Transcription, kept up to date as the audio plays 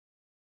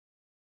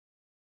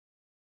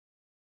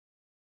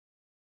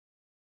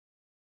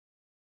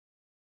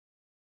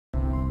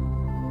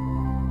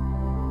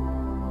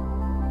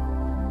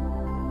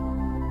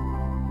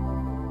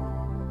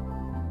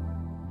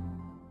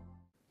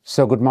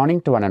So good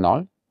morning to one and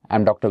all.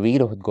 I'm Dr.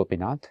 Rohit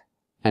Gopinath,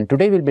 and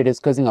today we'll be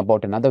discussing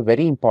about another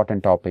very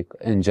important topic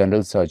in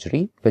general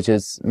surgery, which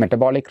is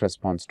metabolic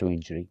response to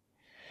injury.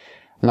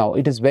 Now,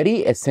 it is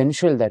very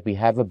essential that we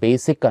have a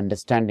basic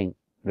understanding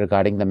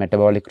regarding the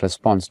metabolic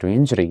response to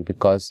injury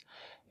because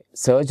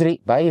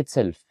surgery by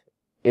itself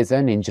is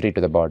an injury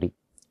to the body.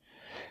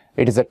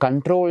 It is a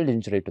controlled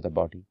injury to the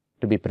body,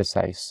 to be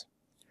precise.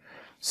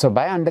 So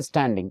by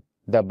understanding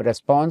the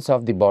response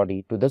of the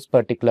body to this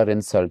particular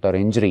insult or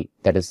injury,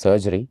 that is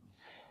surgery,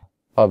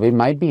 we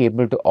might be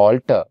able to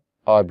alter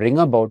or bring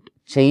about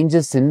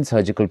changes in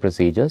surgical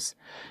procedures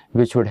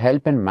which would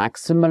help in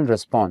maximal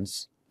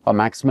response or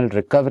maximal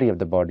recovery of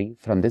the body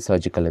from the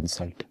surgical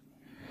insult.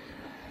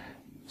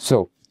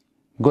 So,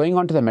 going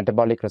on to the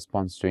metabolic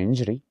response to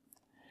injury,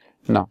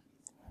 now,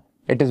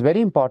 it is very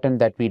important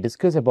that we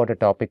discuss about a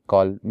topic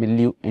called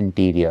milieu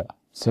interior.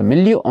 So,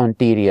 milieu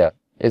interior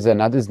is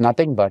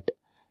nothing but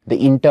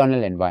the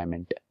internal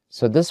environment.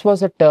 So this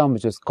was a term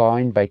which was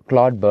coined by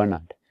Claude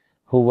Bernard,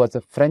 who was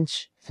a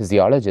French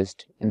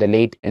physiologist in the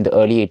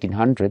early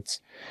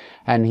 1800s,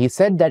 and he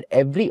said that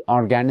every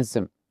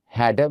organism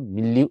had a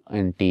milieu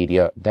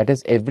interior, that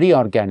is, every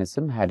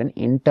organism had an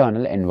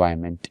internal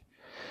environment,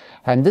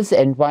 and this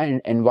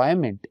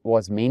environment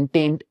was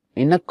maintained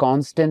in a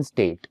constant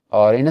state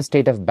or in a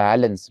state of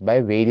balance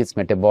by various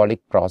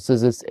metabolic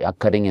processes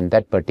occurring in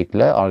that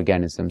particular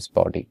organism's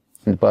body,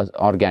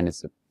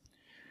 organism.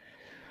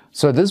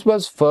 So this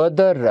was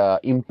further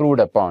improved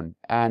upon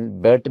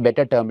and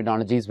better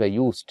terminologies were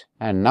used,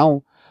 and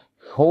now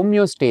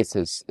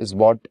homeostasis is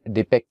what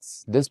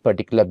depicts this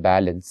particular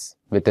balance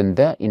within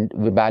the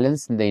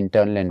balance in the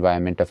internal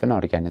environment of an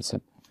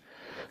organism.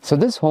 So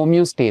this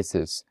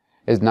homeostasis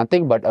is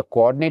nothing but a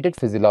coordinated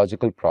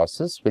physiological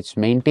process which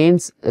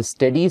maintains a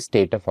steady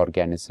state of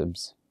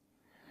organisms.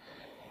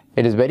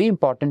 It is very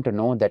important to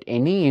know that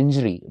any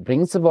injury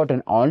brings about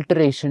an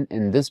alteration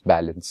in this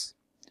balance.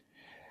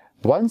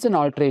 Once an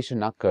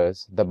alteration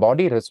occurs, the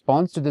body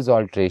responds to this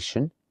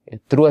alteration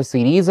through a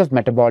series of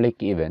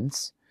metabolic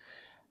events,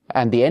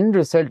 and the end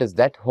result is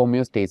that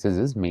homeostasis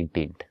is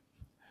maintained.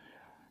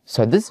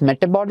 So this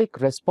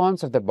metabolic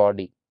response of the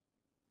body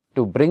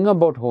to bring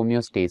about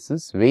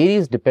homeostasis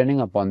varies depending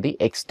upon the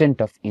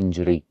extent of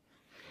injury.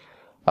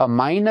 A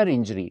minor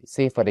injury,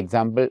 say for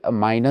example a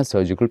minor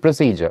surgical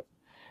procedure,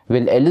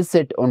 will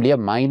elicit only a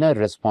minor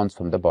response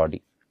from the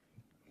body.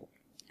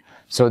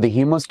 So the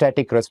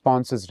hemostatic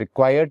response is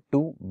required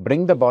to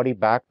bring the body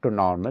back to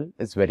normal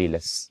is very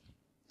less.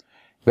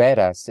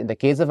 Whereas in the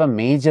case of a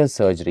major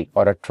surgery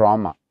or a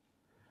trauma,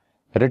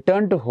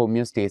 return to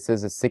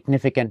homeostasis is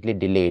significantly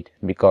delayed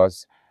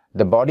because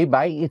the body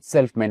by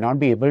itself may not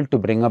be able to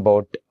bring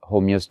about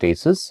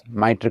homeostasis,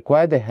 might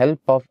require the help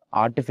of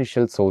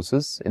artificial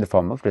sources in the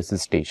form of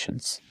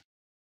resuscitations.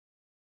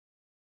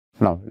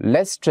 Now,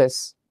 less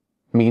stress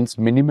means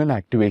minimal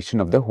activation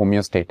of the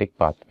homeostatic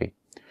pathway.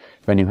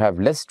 When you have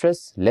less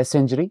stress, less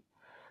injury,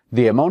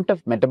 the amount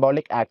of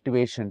metabolic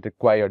activation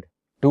required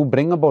to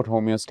bring about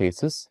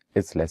homeostasis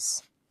is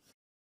less.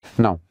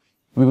 Now,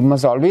 we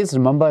must always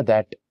remember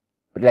that,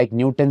 like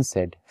Newton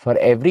said, for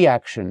every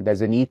action,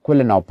 there's an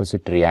equal and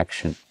opposite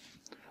reaction.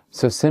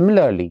 So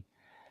similarly,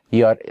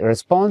 your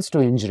response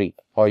to injury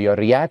or your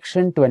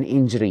reaction to an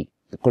injury,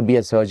 it could be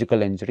a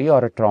surgical injury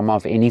or a trauma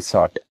of any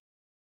sort,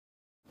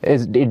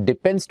 it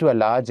depends to a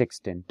large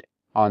extent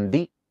on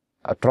the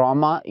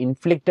trauma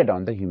inflicted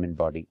on the human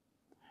body.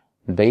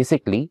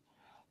 Basically,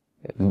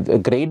 the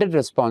graded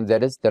response,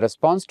 that is, the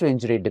response to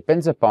injury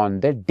depends upon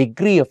the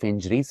degree of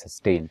injury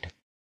sustained.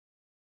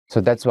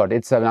 So that's what,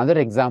 it's another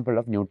example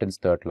of Newton's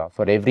third law.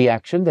 For every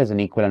action, there's an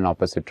equal and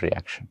opposite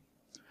reaction.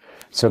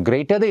 So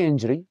greater the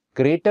injury,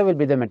 greater will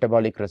be the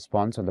metabolic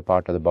response on the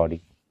part of the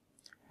body.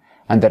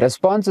 And the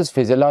response is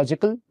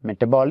physiological,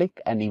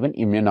 metabolic, and even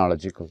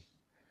immunological.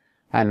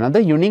 And another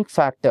unique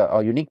factor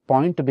or unique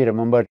point to be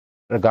remembered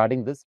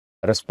regarding this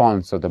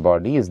response of the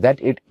body is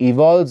that it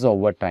evolves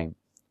over time.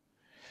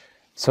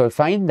 So I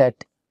find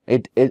that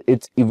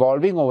it's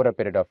evolving over a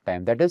period of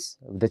time. That is,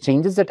 the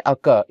changes that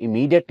occur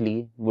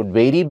immediately would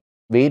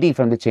vary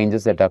from the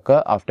changes that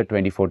occur after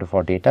 24 to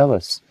 48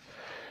 hours.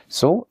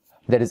 So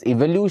there is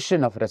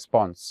evolution of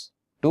response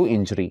to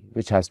injury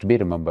which has to be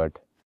remembered.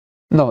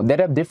 Now,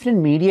 there are different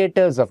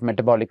mediators of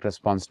metabolic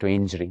response to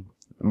injury.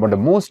 But the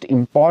most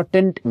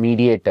important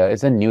mediator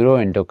is a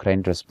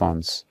neuroendocrine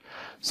response.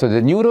 So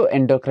the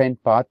neuroendocrine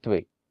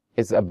pathway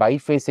is a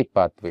biphasic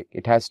pathway.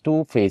 It has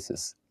two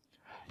phases.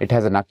 It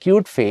has an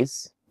acute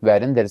phase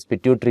wherein there is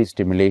pituitary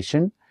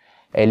stimulation,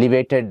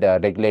 elevated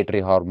regulatory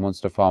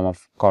hormones in the form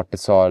of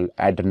cortisol,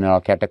 adrenal,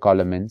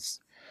 catecholamines,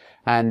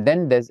 and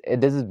then this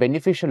is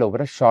beneficial over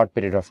a short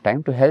period of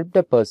time to help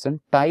the person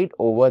tide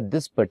over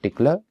this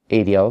particular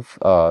area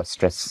of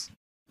stress.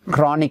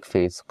 Chronic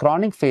phase,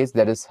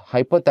 there is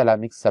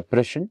hypothalamic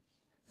suppression,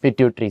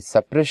 pituitary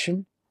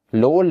suppression,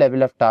 low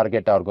level of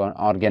target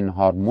organ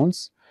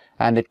hormones,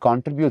 and it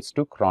contributes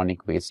to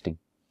chronic wasting.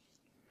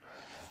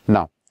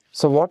 Now,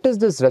 so what is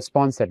this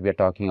response that we are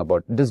talking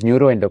about, this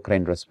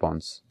neuroendocrine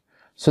response?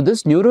 So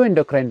this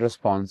neuroendocrine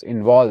response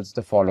involves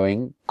the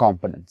following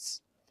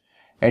components.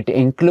 It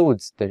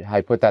includes the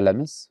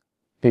hypothalamus,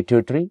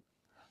 pituitary,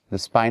 the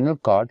spinal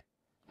cord,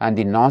 and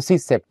the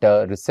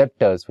nociceptor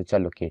receptors which are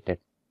located.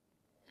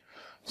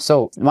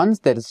 So once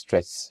there is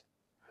stress,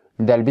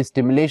 there will be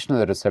stimulation of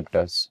the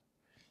receptors,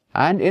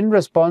 and in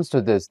response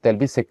to this there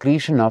will be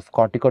secretion of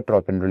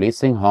corticotropin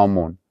releasing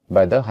hormone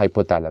by the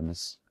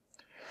hypothalamus.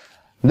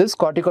 This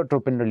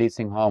corticotropin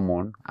releasing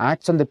hormone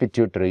acts on the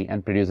pituitary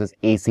and produces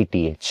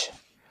ACTH.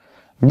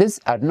 This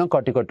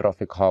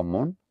adenocorticotrophic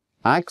hormone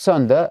acts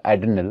on the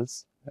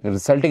adrenals,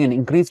 resulting in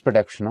increased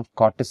production of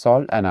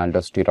cortisol and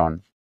aldosterone.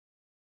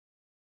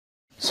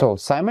 So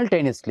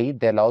simultaneously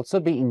there will also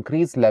be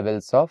increased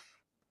levels of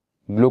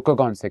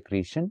glucagon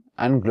secretion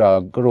and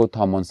growth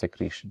hormone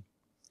secretion.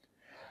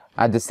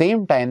 At the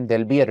same time, there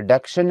will be a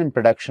reduction in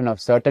production of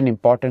certain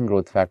important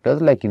growth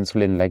factors like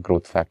insulin-like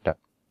growth factor.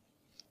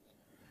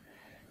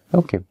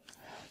 Okay,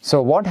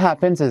 so what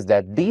happens is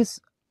that these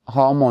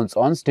hormones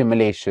on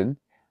stimulation,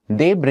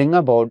 they bring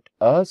about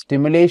a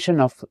stimulation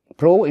of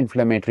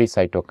pro-inflammatory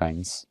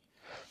cytokines.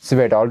 So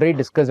we had already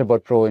discussed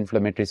about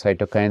pro-inflammatory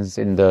cytokines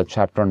in the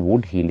chapter on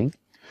wound healing.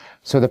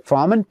 So the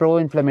common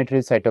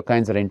pro-inflammatory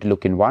cytokines are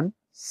interleukin-1,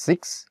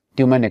 6,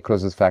 tumor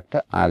necrosis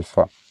factor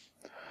alpha.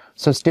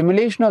 So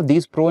stimulation of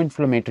these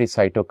pro-inflammatory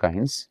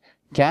cytokines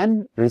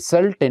can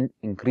result in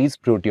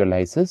increased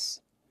proteolysis,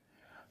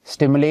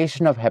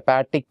 stimulation of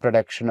hepatic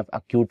production of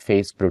acute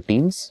phase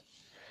proteins,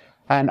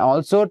 and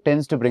also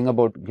tends to bring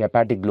about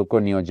hepatic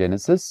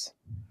gluconeogenesis,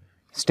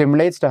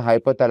 stimulates the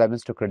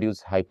hypothalamus to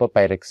produce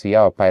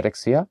hyperpyrexia or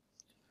pyrexia,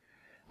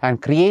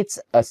 and creates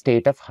a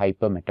state of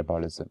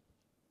hypermetabolism.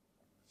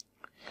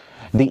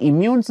 The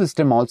immune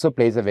system also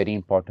plays a very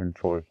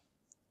important role.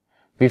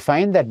 We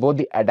find that both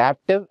the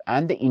adaptive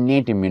and the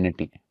innate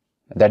immunity,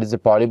 that is the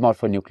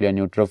polymorphonuclear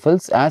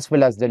neutrophils as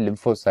well as the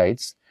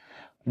lymphocytes,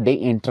 they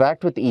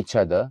interact with each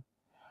other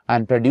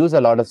and produce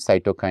a lot of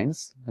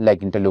cytokines like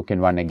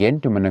interleukin-1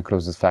 again, tumor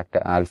necrosis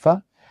factor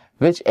alpha,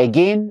 which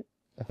again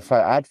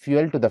add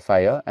fuel to the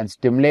fire and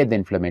stimulate the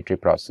inflammatory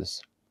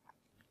process.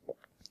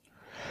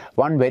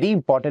 One very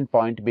important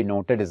point to be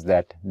noted is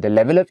that the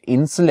level of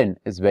insulin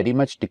is very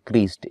much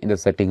decreased in the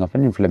setting of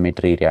an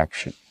inflammatory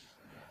reaction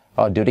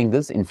or during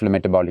this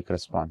metabolic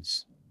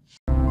response.